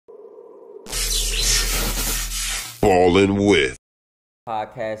Ballin' with.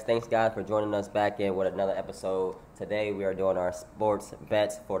 Podcast. Thanks, guys, for joining us back in with another episode. Today, we are doing our sports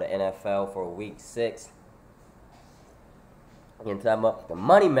bets for the NFL for Week 6. Again, time up the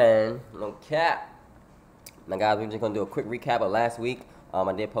money, man. No cap. Now, guys, we're just going to do a quick recap of last week.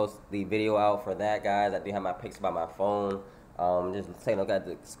 I did post the video out for that, guys. I do have my picks by my phone. Just taking a look at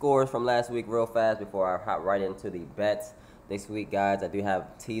the scores from last week real fast before I hop right into the bets. This week, guys, I do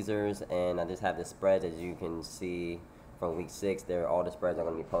have teasers, and I just have the spreads, as you can see from Week 6. All the spreads are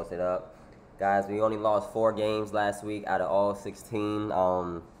going to be posted up. Guys, we only lost 4 games last week out of all 16.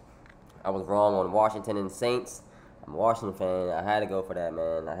 I was wrong on Washington and Saints. I'm a Washington fan. I had to go for that,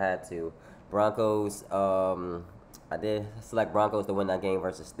 man. I had to. Broncos, I did select Broncos to win that game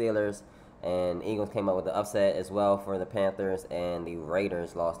versus Steelers. And Eagles came up with the upset as well for the Panthers. And the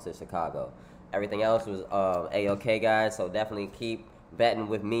Raiders lost to Chicago. Everything else was A-okay, guys. So definitely keep betting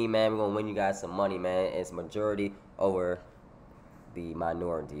with me, man. We're going to win you guys some money, man. It's majority over the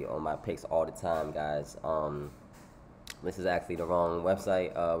minority on my picks all the time, guys. This is actually the wrong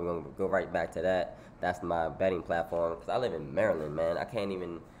website. We're going to go right back to that. That's my betting platform. Because I live in Maryland, man. I can't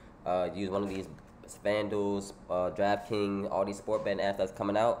even use one of these FanDuels, DraftKings, all these sport betting apps that's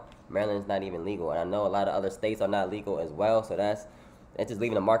coming out. Maryland's not even legal. And I know a lot of other states are not legal as well. So it's just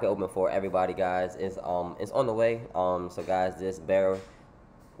leaving the market open for everybody, guys. It's on the way. So guys, just bear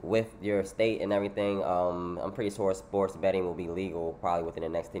with your state and everything. I'm pretty sure sports betting will be legal probably within the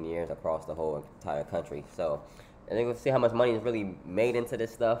next 10 years across the whole entire country. So I think we'll see how much money is really made into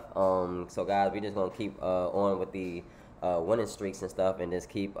this stuff. So guys, we're just gonna keep on with the winning streaks and stuff, and just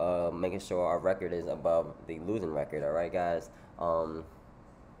keep making sure our record is above the losing record. All right, guys.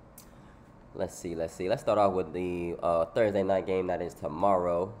 Let's see. Let's start off with the Thursday night game that is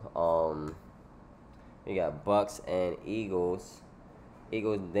tomorrow. We got Bucks and Eagles.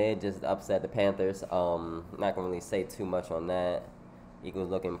 Eagles did just upset the Panthers. Not gonna really say too much on that. Eagles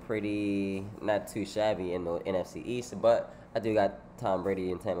looking pretty, not too shabby in the NFC East, but I do got Tom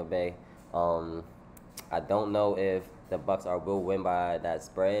Brady in Tampa Bay. I don't know if the Bucks will win by that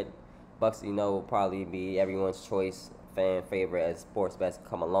spread. Bucks, will probably be everyone's choice, fan favorite as sports bets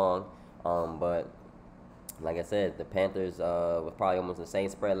come along. But like I said, the Panthers was probably almost the same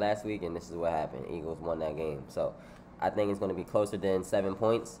spread last week, and this is what happened. Eagles won that game. So I think it's going to be closer than 7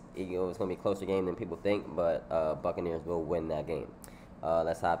 points. It's going to be a closer game than people think, but Buccaneers will win that game.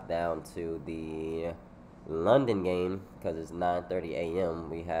 Let's hop down to the London game because it's 9:30 a.m.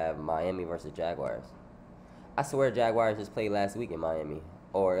 We have Miami versus Jaguars. I swear Jaguars just played last week in Miami,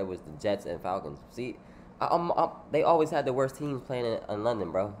 or it was the Jets and Falcons. See, they always had the worst teams playing in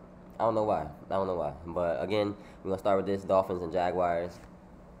London, bro. I don't know why. But again, we're gonna start with this: Dolphins and Jaguars.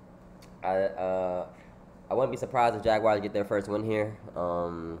 I wouldn't be surprised if Jaguars get their first win here. I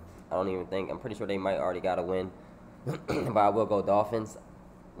don't even think. I'm pretty sure they might already got a win, but I will go Dolphins.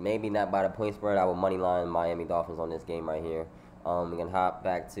 Maybe not by the point spread. I will money line Miami Dolphins on this game right here. We're gonna hop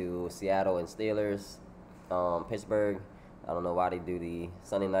back to Seattle and Steelers. Pittsburgh. I don't know why they do the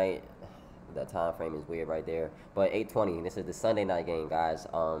Sunday night. That time frame is weird right there. But 8:20. This is the Sunday night game, guys.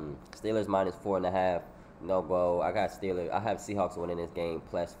 Steelers minus 4.5. No go. I got Steelers. I have Seahawks winning this game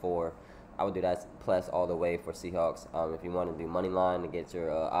plus 4. I would do that plus all the way for Seahawks. If you want to do money line to get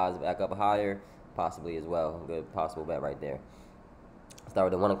your odds back up higher, possibly as well. Good possible bet right there. Start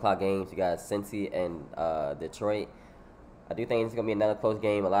with the 1 o'clock games. You got Cincy and Detroit. I do think it's going to be another close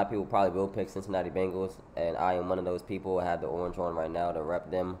game. A lot of people probably will pick Cincinnati Bengals, and I am one of those people. I have the orange on right now to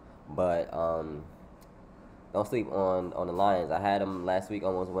rep them. But don't sleep on the Lions. I had them last week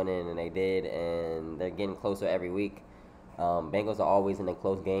almost winning, and they did, and they're getting closer every week. Bengals are always in a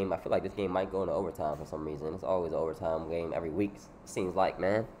close game. I feel like this game might go into overtime for some reason. It's always an overtime game every week, seems like,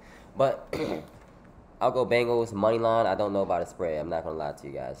 man. But I'll go Bengals, money line. I don't know about a spread. I'm not going to lie to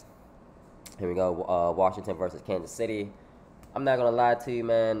you guys. Here we go, Washington versus Kansas City. I'm not going to lie to you,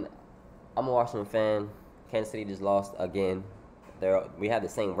 man. I'm a Washington fan. Kansas City just lost again. We have the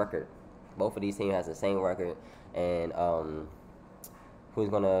same record. Both of these teams has the same record, and who's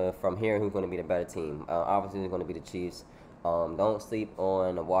gonna be the better team? Obviously, it's gonna be the Chiefs. Don't sleep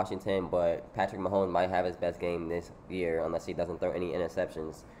on Washington, but Patrick Mahomes might have his best game this year unless he doesn't throw any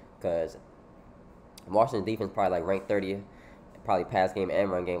interceptions. Because Washington's defense probably like ranked 30th, probably pass game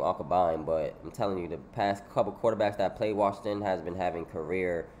and run game all combined. But I'm telling you, the past couple quarterbacks that played Washington has been having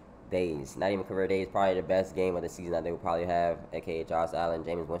career days, not even career days, probably the best game of the season that they will probably have, aka Josh Allen.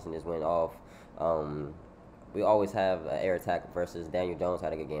 Jameis Winston just went off. We always have an air attack versus Daniel Jones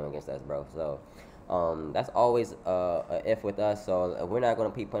had a good game against us, bro. So that's always a if with us. So we're not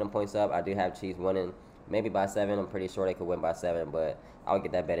going to keep putting points up. I do have Chiefs winning maybe by 7. I'm pretty sure they could win by 7, but I'll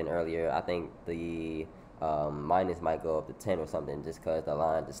get that bet in earlier. I think the Minus might go up to 10 or something just because the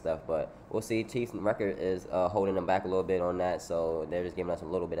lines and stuff. But we'll see. Chiefs' record is holding them back a little bit on that, so they're just giving us a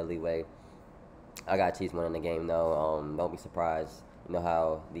little bit of leeway. I got Chiefs winning the game though. Don't be surprised. You know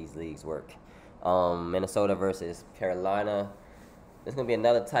how these leagues work. Minnesota versus Carolina. It's gonna be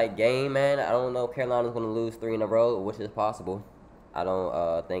another tight game, man. I don't know if Carolina's gonna lose 3 in a row, which is possible. I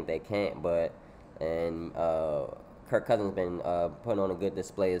don't think they can't, but and Kirk Cousins been putting on a good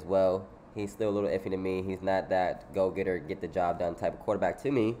display as well. He's still a little iffy to me. He's not that go-getter, get the job done type of quarterback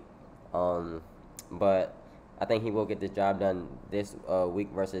to me. But I think he will get this job done this week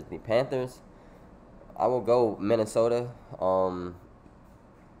versus the Panthers. I will go Minnesota,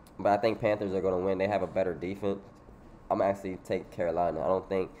 but I think Panthers are going to win. They have a better defense. I'm actually take Carolina. I don't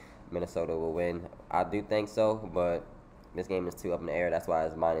think Minnesota will win. I do think so, but this game is too up in the air. That's why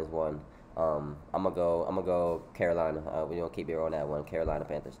it's -1. I'm gonna go Carolina. We're gonna keep it on that one. Carolina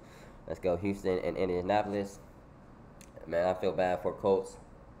Panthers. Let's go Houston and Indianapolis. Man, I feel bad for Colts.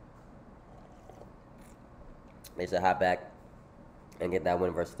 They should hop back and get that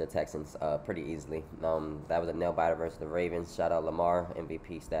win versus the Texans pretty easily. That was a nail biter versus the Ravens. Shout out Lamar,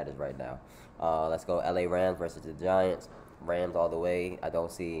 MVP status right now. Let's go LA Rams versus the Giants. Rams all the way. I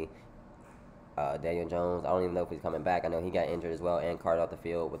don't see Daniel Jones. I don't even know if he's coming back. I know he got injured as well and carted off the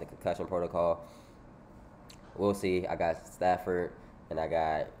field with a concussion protocol. We'll see. I got Stafford and I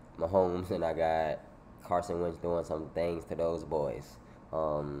got Mahomes and I got Carson Wentz doing some things to those boys.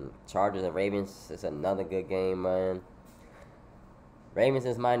 Chargers and Ravens. It's another good game, man. Ravens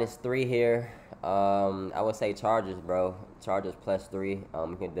is -3 here. I would say Chargers, bro. Chargers +3.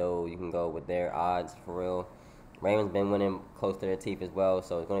 You can go with their odds for real. Ravens been winning close to their teeth as well,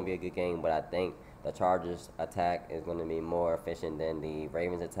 so it's going to be a good game. But I think the Chargers attack is going to be more efficient than the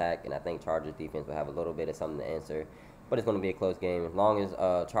Ravens attack, and I think Chargers defense will have a little bit of something to answer. But it's going to be a close game as long as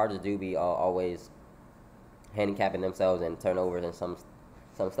Chargers do be always handicapping themselves and turnovers and some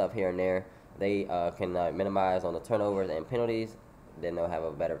stuff here and there. They can minimize on the turnovers and penalties. Then they'll have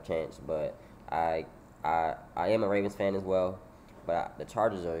a better chance. But I am a Ravens fan as well. But the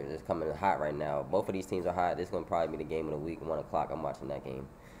Chargers are just coming hot right now. Both of these teams are hot. This is going to probably be the game of the week, 1 o'clock. I'm watching that game.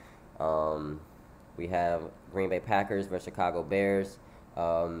 We have Green Bay Packers versus Chicago Bears.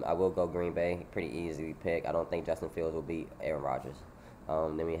 I will go Green Bay. Pretty easy pick. I don't think Justin Fields will beat Aaron Rodgers.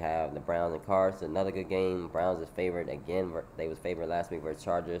 Then we have the Browns and Cards. Another good game. Browns is favored again. They was favored last week versus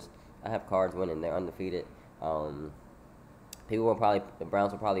Chargers. I have Cards winning. They're undefeated. The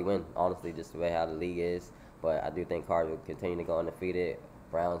Browns will probably win, honestly, just the way how the league is. But I do think Cards will continue to go undefeated.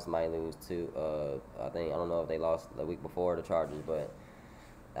 Browns might lose too. I don't know if they lost the week before the Chargers, but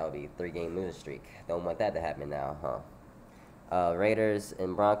that would be a 3-game losing streak. Don't want that to happen now, huh? Raiders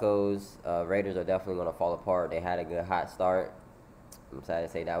and Broncos. Raiders are definitely going to fall apart. They had a good hot start. I'm sad to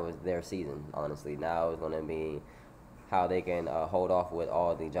say that was their season, honestly. Now it's going to be how they can hold off with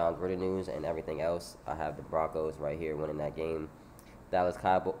all the John Gruden news and everything else. I have the Broncos right here winning that game. Dallas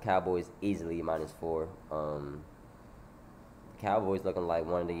Cowboys easily -4. Cowboys looking like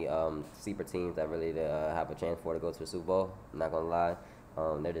one of the sleeper teams that really have a chance to go to the Super Bowl. I'm not going to lie.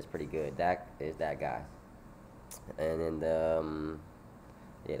 They're just pretty good. Dak is that guy. And then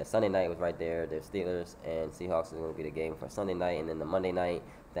the Sunday night was right there. The Steelers and Seahawks is going to be the game for Sunday night. And then the Monday night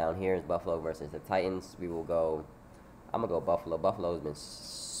down here is Buffalo versus the Titans. I'm going to go Buffalo. Buffalo's been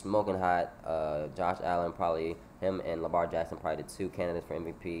smoking hot. Josh Allen, probably him and Lamar Jackson, probably the 2 candidates for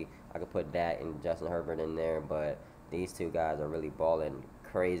MVP. I could put that and Justin Herbert in there, but these 2 guys are really balling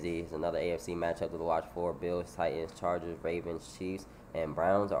crazy. It's another AFC matchup to watch for. Bills, Titans, Chargers, Ravens, Chiefs, and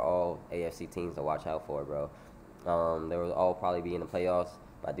Browns are all AFC teams to watch out for, bro. They will all probably be in the playoffs,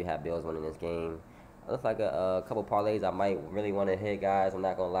 but I do have Bills winning this game. It looks like a couple parlays I might really want to hit, guys. I'm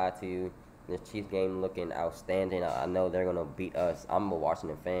not going to lie to you. This Chiefs game looking outstanding. I know they're going to beat us. I'm a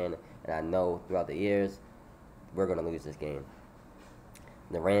Washington fan, and I know throughout the years we're going to lose this game.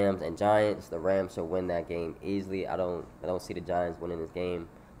 The Rams and Giants. The Rams should win that game easily. I don't see the Giants winning this game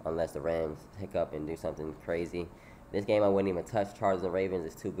unless the Rams hiccup and do something crazy. This game I wouldn't even touch. Chargers and Ravens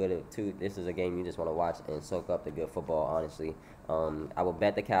is too good. This is a game you just want to watch and soak up the good football, honestly. I will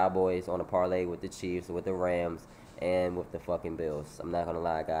bet the Cowboys on a parlay with the Chiefs, with the Rams, and with the fucking Bills. I'm not going to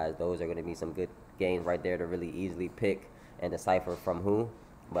lie, guys. Those are going to be some good games right there to really easily pick and decipher from who.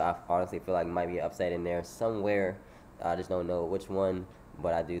 But I honestly feel like it might be an upset in there somewhere. I just don't know which one.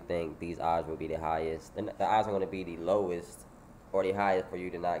 But I do think these odds will be the highest. And the odds are going to be the lowest or the highest for you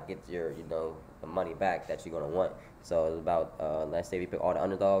to not get your, the money back that you're going to want. So it's about, let's say if you pick all the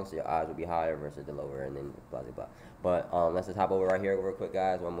underdogs, your odds will be higher versus the lower, and then blah, blah, blah. But let's just hop over right here real quick,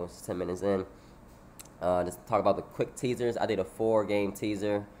 guys. We're almost 10 minutes in. Just talk about the quick teasers. I did a 4-game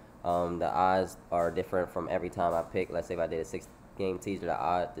teaser. The odds are different from every time I pick. Let's say if I did a 6-game teaser,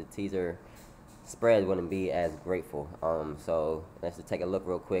 the teaser spread wouldn't be as grateful. So let's just take a look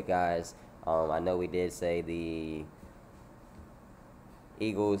real quick, guys. I know we did say the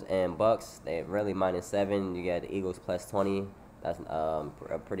Eagles and Bucks. They're really -7. You got the Eagles +20. That's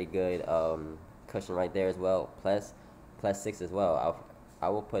a pretty good cushion right there as well. +6 as well. I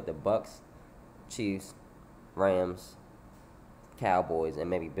will put the Bucks, Chiefs, Rams, Cowboys, and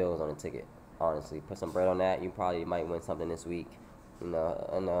maybe Bills on the ticket. Honestly, put some bread on that. You probably might win something this week. And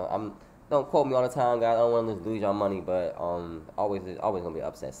don't quote me all the time, guys. I don't want to lose your money, but always gonna be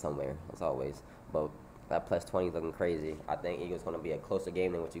upset somewhere. That's always. But that +20 is looking crazy. I think Eagles gonna be a closer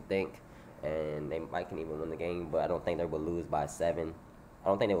game than what you think, and they might can even win the game. But I don't think they will lose by 7. I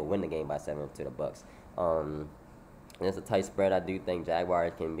don't think they will win the game by 7 to the Bucks. It's a tight spread. I do think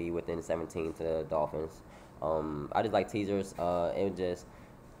Jaguars can be within 17 to the Dolphins. I just like teasers. It would just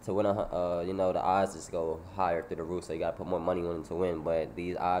to win the odds just go higher through the roof. So you gotta put more money on it to win. But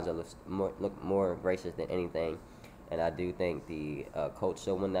these odds are look more gracious than anything, and I do think the Colts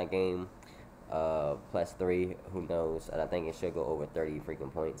should win that game. +3, who knows? And I think it should go over 30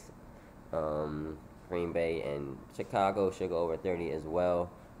 freaking points. Green Bay and Chicago should go over 30 as well.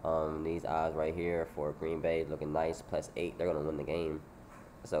 These odds right here for Green Bay looking nice. +8, they're gonna win the game.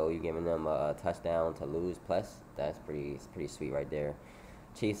 So you're giving them a touchdown to lose plus. That's pretty sweet right there.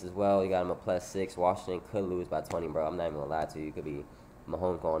 Chiefs as well. You got them a +6. Washington could lose by 20, bro. I'm not even gonna lie to you. It could be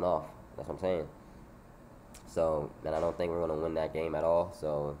Mahomes going off. That's what I'm saying. So, and I don't think we're gonna win that game at all.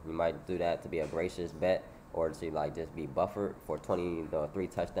 So you might do that to be a gracious bet, or to like just be buffered for 3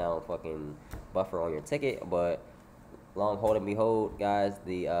 touchdown fucking buffer on your ticket. But long hold and behold, guys,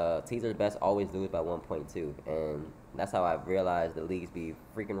 the teaser bets always lose by 1.2, and that's how I realized the leagues be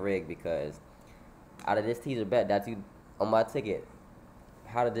freaking rigged, because out of this teaser bet that's you on my ticket,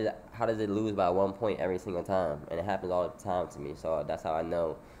 how does it lose by 1 point every single time? And it happens all the time to me. So that's how I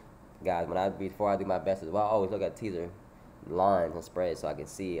know, guys. Before I do my bets as well, I always look at teaser lines and spreads so I can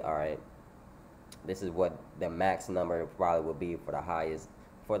see, all right, this is what the max number probably would be for the highest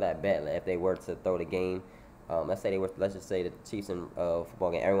for that bet. Like if they were to throw the game, let's just say the Chiefs and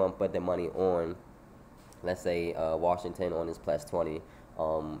football game, everyone put their money on, let's say Washington on this +20,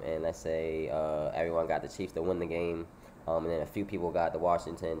 and let's say everyone got the Chiefs to win the game, and then a few people got the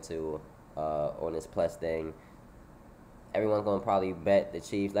Washington to on this plus thing. Everyone's gonna probably bet the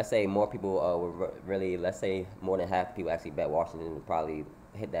Chiefs. Let's say more people let's say more than half the people actually bet Washington would probably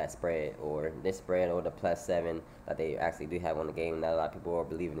hit that spread, or this spread, or the +7 that they actually do have on the game. Not a lot of people are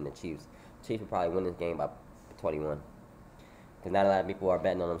believing in the Chiefs. Chiefs will probably win this game by 21. Because not a lot of people are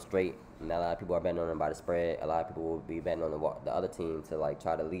betting on them straight. Not a lot of people are betting on them by the spread. A lot of people will be betting on the other team to like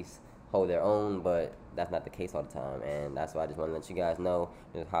try to at least hold their own, but that's not the case all the time. And that's why I just want to let you guys know.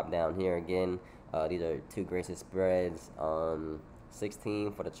 Just hop down here again. These are 2 gracious spreads.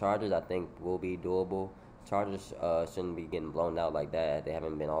 16 for the Chargers, I think will be doable. Chargers shouldn't be getting blown out like that. They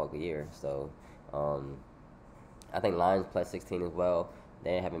haven't been all year. So I think Lions +16 as well.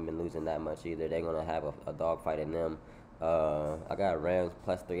 They haven't been losing that much either. They're going to have a dogfight in them. I got Rams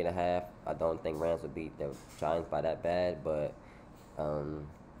 +3.5. I don't think Rams would beat the Giants by that bad, but and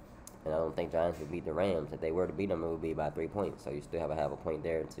I don't think Giants would beat the Rams. If they were to beat them, it would be by 3 points. So you still have a point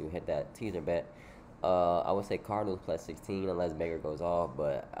there to hit that teaser bet. I would say Cardinals +16 unless Baker goes off,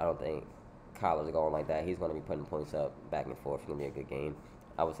 but I don't think Kyler's going like that. He's going to be putting points up back and forth. It's going to be a good game.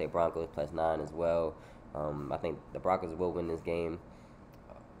 I would say Broncos +9 as well. I think the Broncos will win this game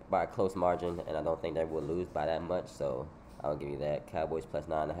by a close margin, and I don't think they will lose by that much, so I'll give you that. Cowboys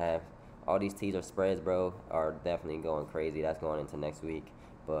 +9.5. All these teaser spreads, bro, are definitely going crazy. That's going into next week,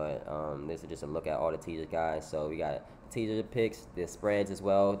 but this is just a look at all the teasers, guys. So we got teaser picks, the spreads as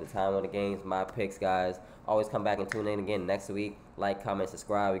well, the time of the games, my picks, guys. Always come back and tune in again next week. Like, comment,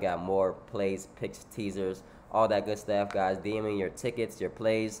 subscribe. We got more plays, picks, teasers, all that good stuff, guys. DM me your tickets, your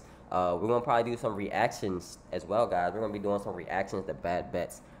plays. We're going to probably do some reactions as well, guys. We're going to be doing some reactions to bad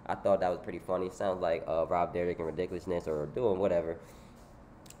bets. I thought that was pretty funny. Sounds like Rob Derrick and Ridiculousness, or doing whatever.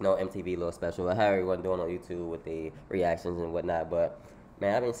 No, MTV little special. How everyone doing on YouTube with the reactions and whatnot. But,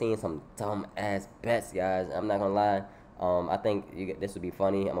 man, I've been seeing some dumb-ass bets, guys. I'm not going to lie. I think this would be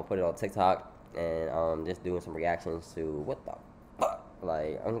funny. I'm going to put it on TikTok and just doing some reactions to what the fuck.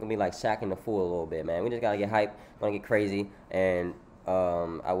 Like, I'm going to be like Shaq and the Fool a little bit, man. We just got to get hyped. Going to get crazy. And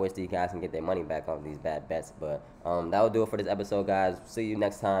I wish these guys can get their money back off these bad bets. But that will do it for this episode, guys. See you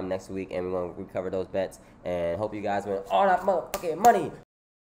next week, and we're going to recover those bets. And hope you guys win all that motherfucking money.